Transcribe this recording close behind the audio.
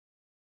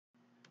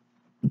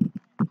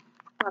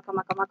Welcome,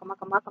 welcome, welcome,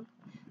 welcome, welcome.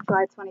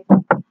 July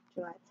 25th.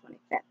 July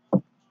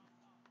 25th.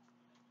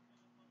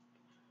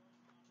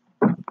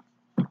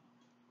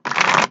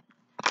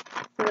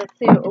 So let's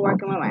see what we're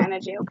working with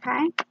energy,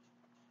 okay?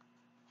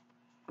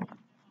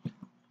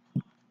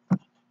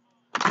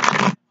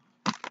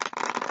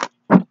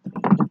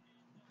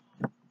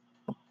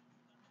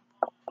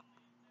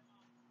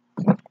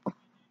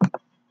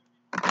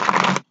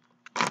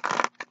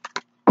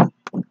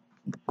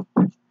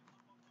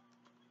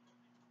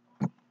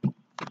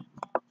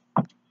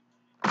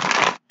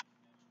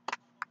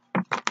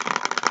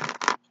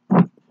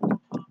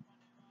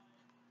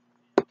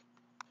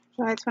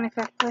 July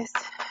 25th, please.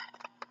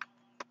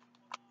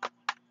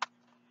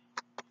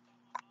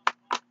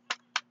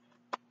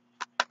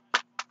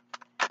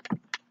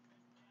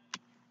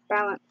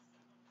 Balance.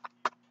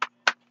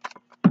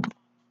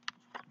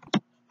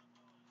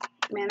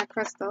 Man of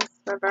Crystals,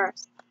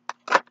 reversed.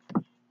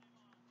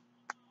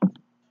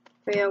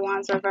 Three of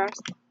Wands,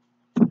 reversed.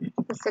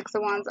 The Six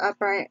of Wands,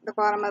 upright. The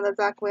bottom of the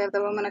deck, we have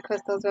the Woman of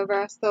Crystals,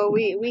 reversed. So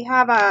we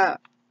have a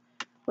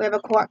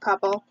court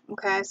couple,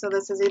 okay? So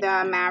this is either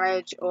a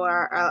marriage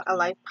or a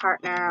life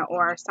partner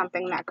or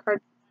something that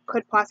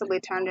could possibly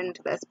turn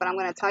into this. But I'm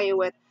going to tell you,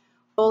 with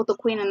both the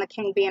Queen and the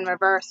King being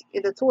reversed,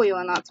 the two of you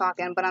are not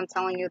talking, but I'm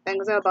telling you,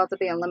 things are about to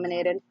be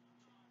eliminated.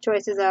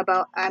 Choices are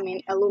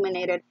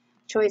illuminated.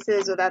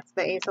 Choices, or that's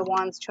the Ace of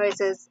Wands.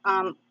 Choices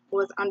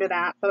was under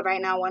that, but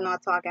right now we're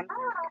not talking.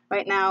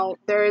 Right now,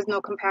 there is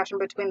no compassion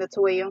between the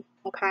two of you,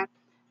 okay?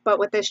 But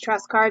with this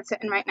trust card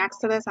sitting right next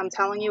to this, I'm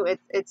telling you,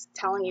 it's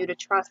telling you to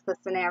trust the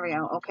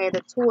scenario, okay?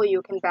 The two of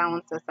you can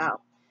balance this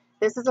out.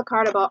 This is a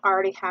card about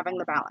already having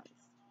the balance,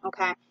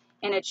 okay?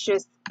 And it's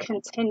just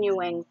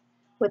continuing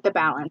with the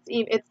balance.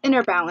 It's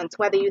inner balance,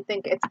 whether you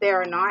think it's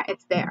there or not,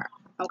 it's there,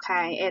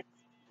 okay?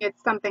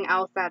 It's something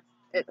else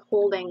that's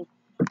holding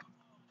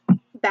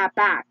that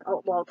back.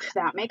 Oh, well,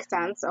 that makes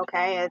sense,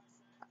 okay? It's,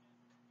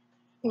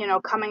 you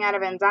know, coming out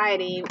of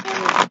anxiety,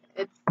 and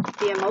it's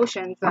the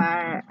emotions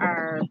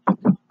are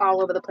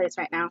all over the place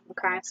right now,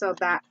 okay? So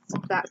that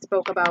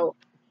spoke about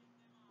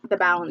the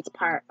balance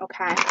part,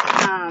 okay?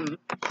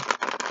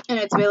 And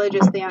it's really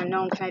just the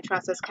unknown. Can I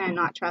trust this? Can I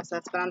not trust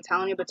this? But I'm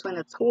telling you, between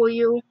the two of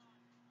you,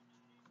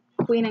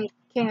 Queen and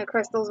King of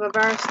Crystals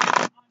reversed,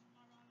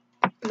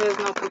 there's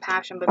no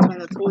compassion between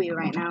the two of you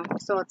right now.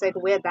 So it's like,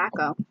 where'd that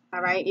go?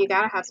 All right? You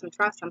got to have some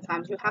trust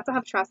sometimes. You have to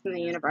have trust in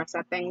the universe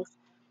that things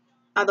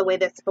are the way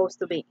they're supposed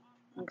to be,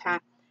 okay?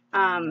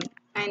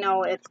 I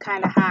know it's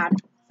kind of hard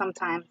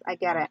sometimes. I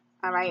get it,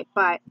 all right?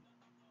 But,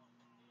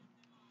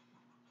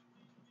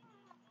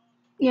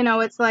 you know,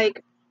 it's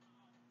like,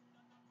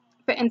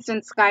 for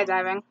instance,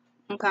 skydiving,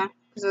 okay?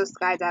 Because there's a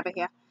skydiver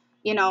here.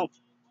 You know,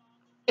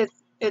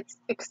 it's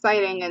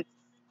exciting.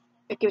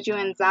 It gives you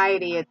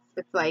anxiety.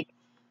 It's like,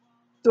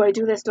 do I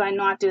do this? Do I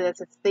not do this?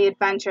 It's the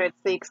adventure.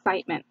 It's the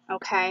excitement,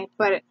 okay?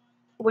 But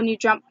when you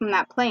jump from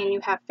that plane,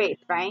 you have faith,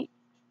 right?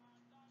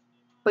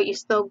 But you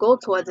still go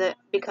towards it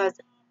because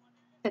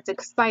it's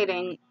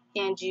exciting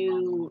and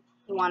you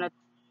want to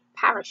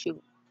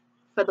parachute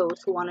for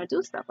those who want to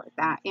do stuff like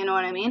that. You know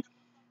what I mean?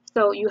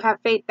 So you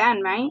have faith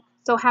then, right?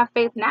 So have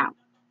faith now.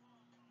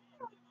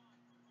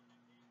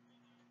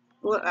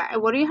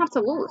 What do you have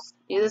to lose?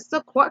 This is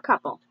a court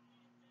couple.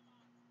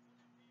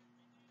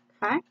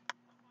 Okay?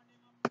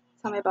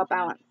 Tell me about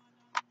balance.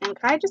 And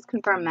can I just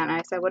confirm that? And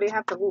I said, what do you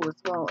have to lose?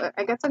 Well,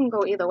 I guess I can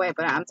go either way,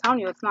 but I'm telling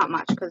you it's not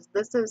much because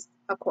this is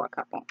a court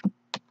couple.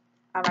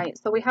 All right?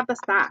 So we have the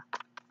Star.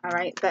 All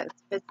right?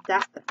 It's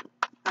destined.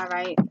 All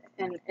right?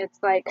 And it's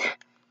like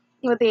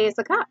with the Ace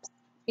of Cups.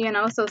 You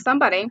know, so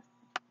somebody,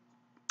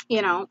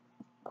 you know,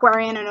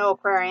 Aquarian or no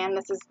Aquarian,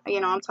 this is,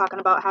 you know, I'm talking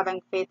about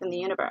having faith in the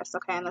universe,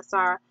 okay? And the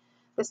star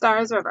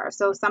is reversed.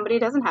 So somebody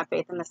doesn't have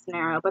faith in this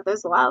scenario, but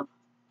there's love.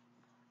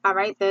 All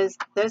right? There's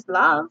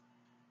love.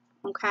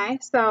 Okay?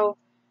 So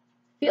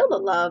feel the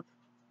love.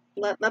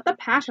 Let the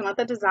passion, let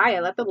the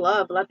desire, let the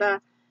love, let the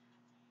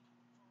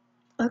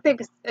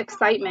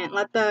excitement,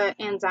 let the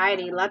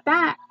anxiety, let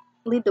that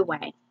lead the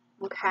way.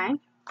 Okay?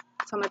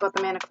 Tell me about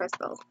the Man of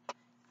Crystals.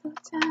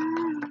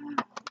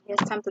 He's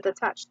tempted to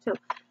touch too.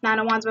 Nine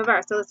of Wands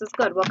reversed. So this is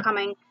good. We're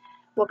coming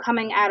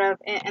out of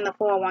in the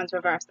Four of Wands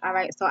reversed. All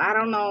right. So I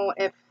don't know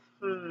if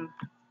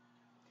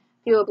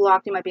you were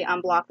blocked, you might be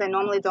unblocked. I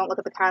normally don't look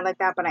at the card like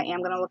that, but I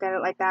am gonna look at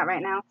it like that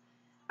right now.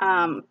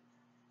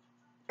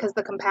 Because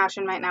the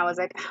compassion right now is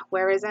like,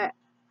 where is it?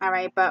 All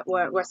right. But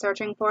we're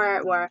searching for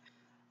it.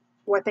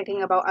 We're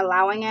thinking about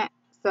allowing it.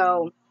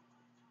 So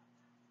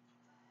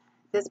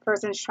this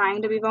person's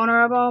trying to be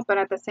vulnerable, but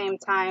at the same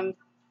time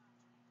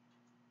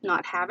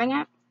not having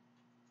it,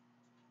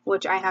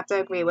 which I have to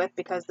agree with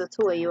because the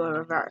two of you are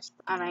reversed.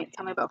 All right,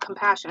 tell me about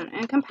compassion.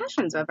 And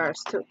compassion's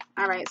reversed too.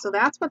 All right, so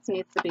that's what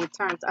needs to be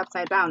turned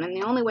upside down. And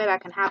the only way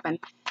that can happen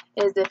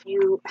is if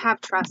you have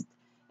trust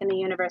in the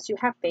universe, you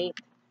have faith,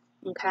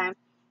 okay?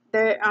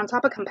 On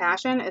top of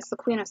compassion is the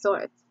Queen of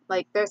Swords.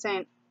 Like, they're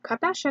saying,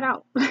 cut that shit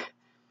out.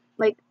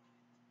 Like,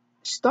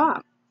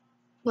 stop.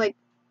 Like,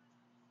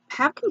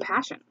 have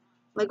compassion.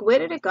 Like, where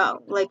did it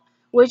go? Like,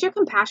 Where's your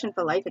compassion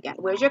for life again?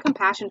 Where's your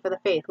compassion for the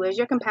faith? Where's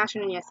your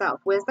compassion in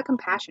yourself? Where's the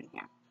compassion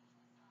here?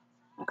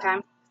 Okay?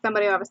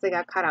 Somebody obviously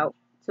got cut out,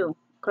 too.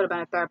 Could have been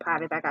a third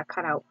party that got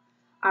cut out.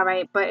 All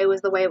right? But it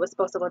was the way it was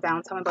supposed to go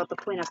down. Tell me about the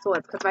Queen of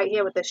Swords. Because right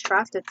here with this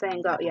trust, it's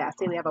saying go. Yeah,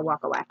 see, we have a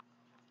walk away.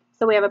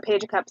 So we have a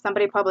Page of Cups.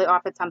 Somebody probably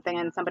offered something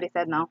and somebody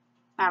said no.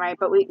 All right?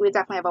 But we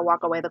definitely have a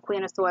walk away. The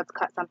Queen of Swords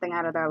cut something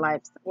out of their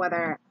lives.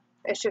 Whether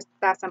it's just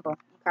that simple.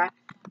 Okay?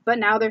 But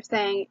now they're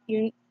saying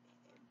you...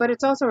 But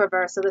it's also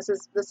reversed, so this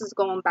is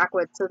going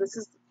backwards. So this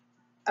is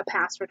a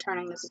past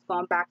returning. This is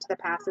going back to the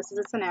past. This is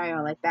a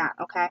scenario like that,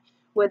 okay?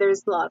 Where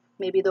there's love.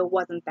 Maybe there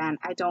wasn't then.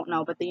 I don't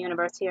know. But the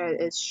universe here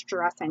is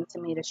stressing to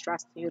me, to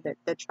stress to you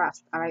the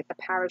trust, all right? The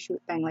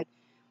parachute thing. Like,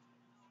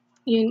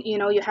 you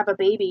know, you have a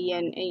baby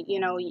and, you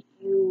know,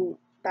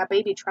 that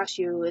baby trusts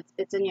you.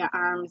 It's in your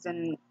arms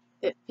and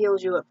it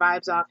feels you. It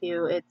vibes off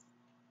you. It's,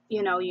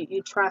 you know,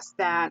 you trust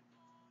that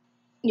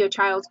your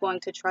child's going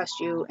to trust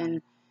you,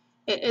 and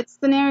it's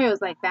scenarios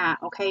like that,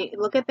 okay?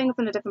 Look at things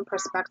in a different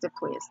perspective,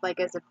 please. Like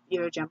as if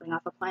you're jumping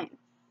off a plane,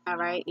 all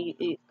right?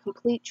 You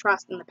complete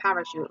trust in the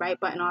parachute, right?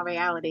 But in all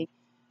reality,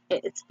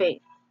 it's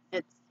faith.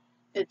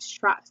 It's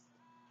trust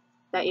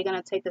that you're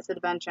going to take this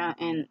adventure,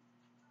 and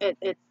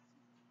it's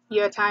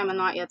your time or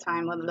not your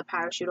time, whether the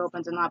parachute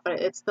opens or not, but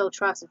it's still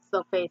trust. It's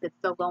still faith. It's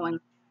still going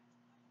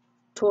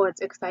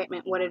towards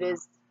excitement, what it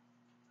is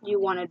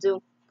you want to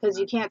do. Because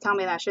you can't tell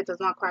me that shit does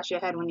not cross your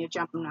head when you're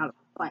jumping out of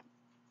a plane.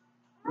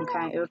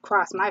 Okay, it would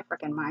cross my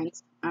freaking mind,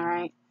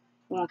 alright?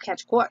 You won't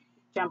catch caught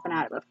jumping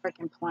out of a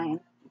freaking plane.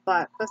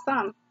 But for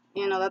some,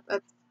 you know,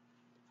 that's...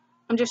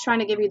 I'm just trying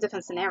to give you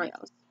different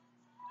scenarios.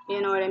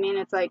 You know what I mean?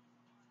 It's like,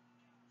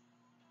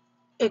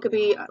 it could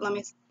be, let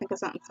me think of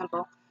something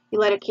simple. You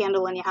light a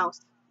candle in your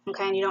house,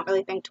 okay, and you don't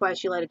really think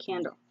twice, you light a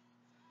candle.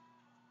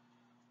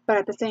 But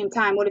at the same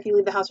time, what if you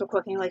leave the house real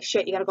quick and you're like,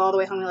 shit, you gotta go all the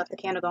way home and you left the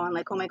candle going,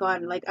 like, oh my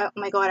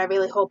god, I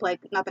really hope, like,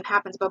 nothing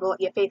happens, but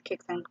your faith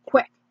kicks in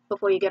quick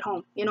before you get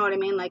home. You know what I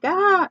mean? Like,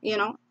 you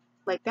know,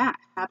 like that.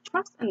 Have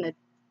trust in the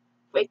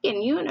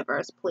freaking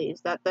universe, please,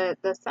 that they're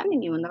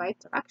sending you in the right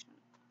direction.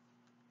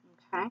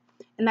 Okay?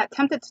 And that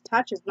tempted to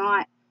touch is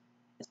not,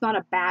 it's not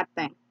a bad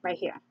thing right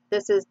here.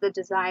 This is the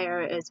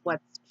desire is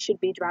what should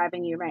be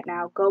driving you right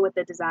now. Go with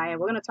the desire.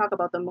 We're going to talk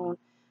about the moon,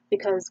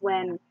 because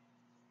when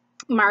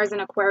Mars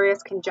and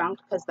Aquarius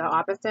conjunct, because they're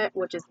opposite,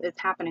 which is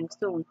happening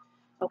soon.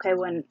 Okay,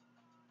 when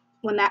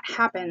that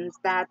happens,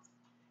 that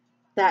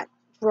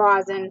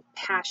draws in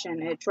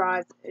passion. It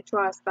draws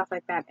stuff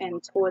like that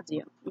in towards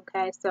you.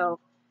 Okay, so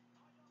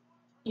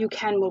you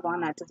can move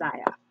on that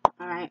desire.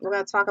 All right, we're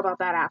gonna talk about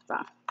that after.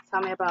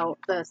 Tell me about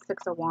the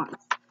Six of Wands.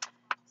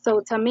 So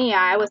to me,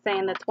 I was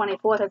saying the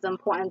 24th is an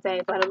important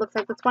day, but it looks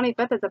like the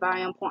 25th is a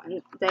very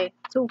important day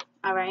too.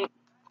 All right,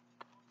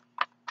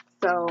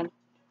 so.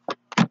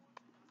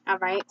 All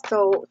right,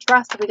 so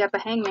trust, we got the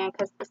Hangman,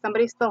 because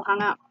somebody's still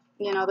hung up.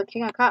 You know, the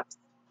King of Cups.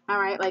 All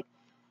right, like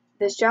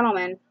this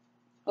gentleman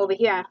over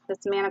here, this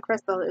man of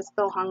crystal is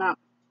still hung up.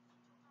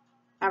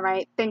 All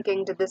right,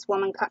 thinking, did this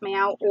woman cut me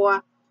out?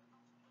 Or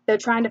they're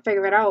trying to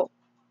figure it out.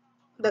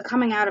 They're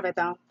coming out of it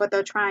though, but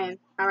they're trying.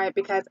 All right,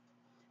 because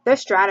they're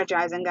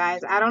strategizing,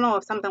 guys. I don't know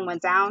if something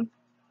went down.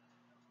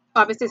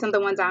 Obviously,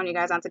 something went down. You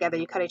guys aren't together.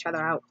 You cut each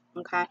other out.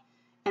 Okay,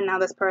 and now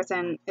this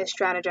person is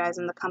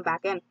strategizing to come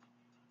back in.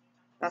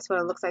 That's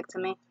what it looks like to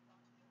me.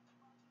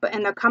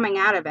 And they're coming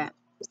out of it.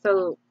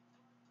 So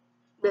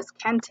this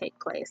can take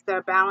place.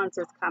 Their balance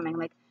is coming.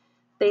 Like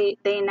they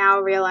now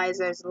realize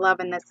there's love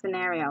in this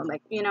scenario.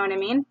 Like, you know what I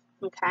mean?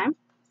 Okay.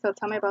 So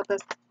tell me about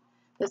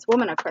this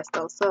woman of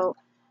crystal. So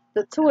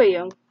the two of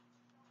you,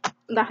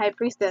 the High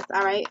Priestess,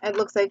 all right, it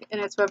looks like in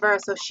its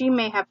reverse. So she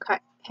may have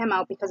cut him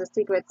out because of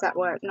secrets that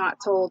were not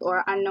told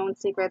or unknown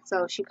secrets.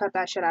 So she cut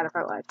that shit out of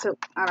her life too.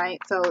 All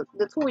right. So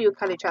the two of you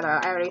cut each other.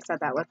 I already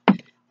said that with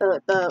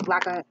the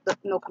lack of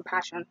no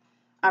compassion.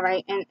 All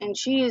right, and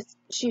she's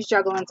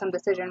juggling some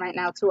decision right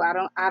now too. I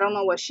don't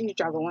know what she's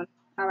juggling.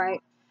 All right,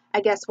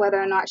 I guess whether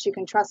or not she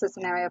can trust the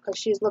scenario, because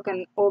she's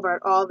looking over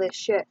at all this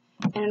shit,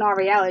 and in all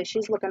reality,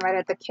 she's looking right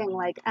at the king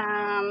like,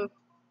 I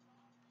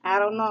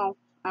don't know.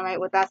 All right,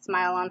 with that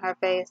smile on her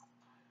face,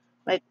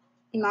 like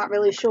not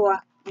really sure.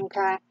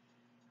 Okay,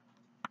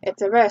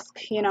 it's a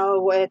risk, you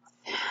know.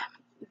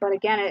 But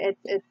again,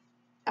 it's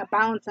a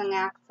balancing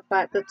act.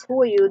 But the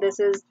two of you,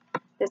 this is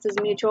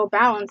mutual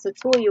balance. The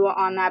two of you are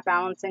on that,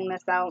 balancing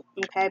this out,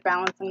 okay?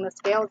 Balancing the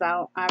scales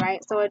out, all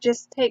right? So it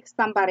just takes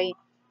somebody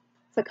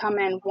to come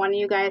in. One of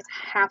you guys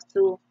have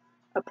to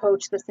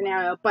approach the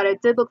scenario. But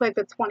it did look like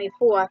the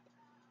 24th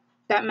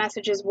that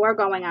messages were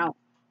going out,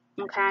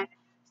 okay?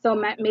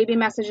 So maybe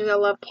messages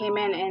of love came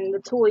in, and the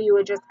two of you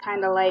were just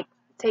kind of like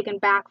taken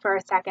back for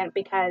a second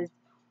because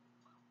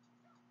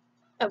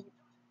of,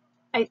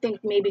 I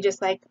think maybe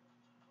just like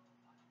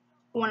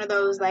one of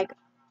those like,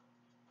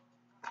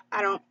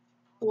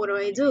 what do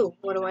I do?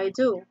 What do I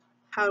do?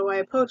 How do I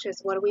approach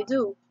this? What do we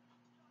do?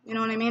 You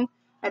know what I mean?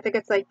 I think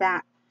it's like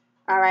that.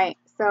 All right.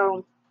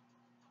 So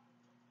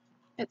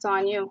it's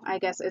on you. I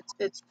guess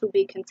it's to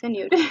be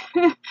continued.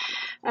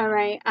 All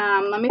right.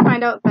 Let me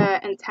find out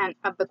the intent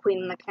of the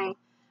Queen and the King.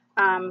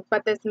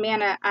 But this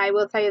mana, I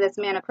will tell you, this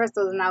mana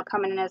crystal is now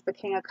coming in as the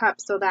King of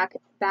Cups. So that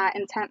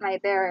intent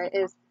right there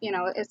is, you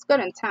know, it's good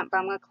intent, but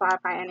I'm going to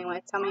clarify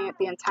anyway. Tell me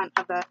the intent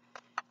of the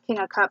King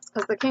of Cups,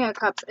 because the King of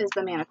Cups is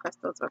the mana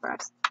crystals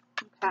reversed.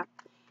 Okay.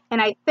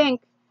 And I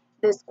think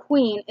this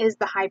Queen is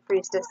the High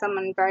Priestess,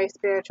 someone very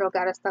spiritual,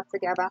 got his stuff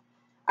together.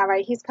 All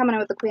right, he's coming in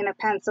with the Queen of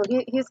Pens, so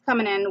he's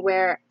coming in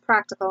where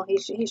practical.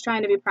 He's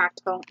trying to be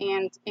practical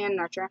and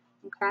nurture,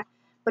 okay?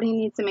 But he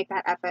needs to make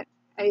that effort.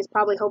 He's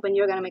probably hoping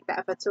you're going to make that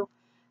effort too.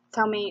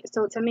 Tell me,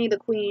 so to me, the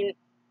Queen,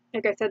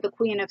 like I said, the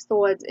Queen of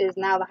Swords is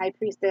now the High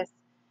Priestess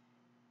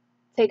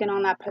taking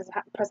on that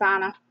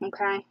persona,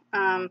 okay?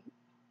 So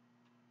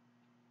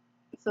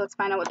let's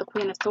find out what the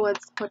Queen of Swords,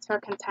 what's her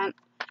content.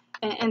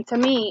 And to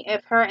me,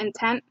 if her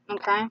intent,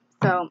 okay,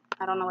 so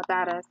I don't know what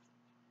that is.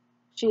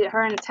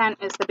 Her intent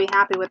is to be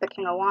happy with the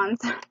King of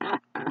Wands.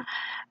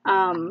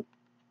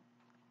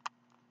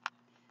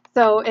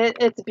 So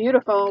it's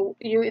beautiful.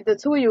 The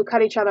two of you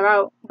cut each other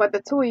out, but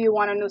the two of you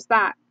want a new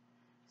start.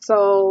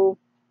 So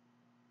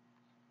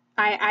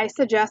I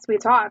suggest we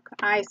talk.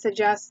 I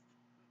suggest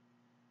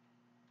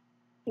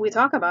we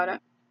talk about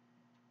it.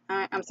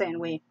 I'm saying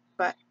we,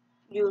 but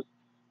you,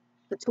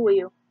 the two of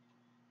you,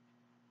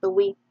 the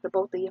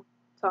both of you,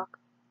 talk,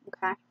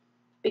 okay?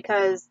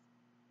 Because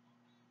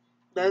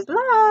there's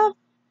love.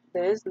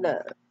 There's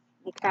love,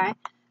 okay?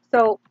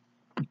 So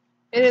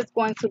it is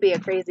going to be a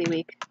crazy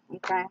week,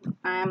 okay?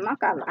 I'm not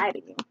gonna lie to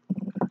you,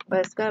 but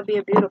it's gonna be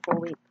a beautiful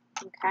week,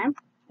 okay?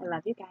 I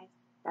love you guys.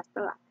 Best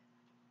of luck.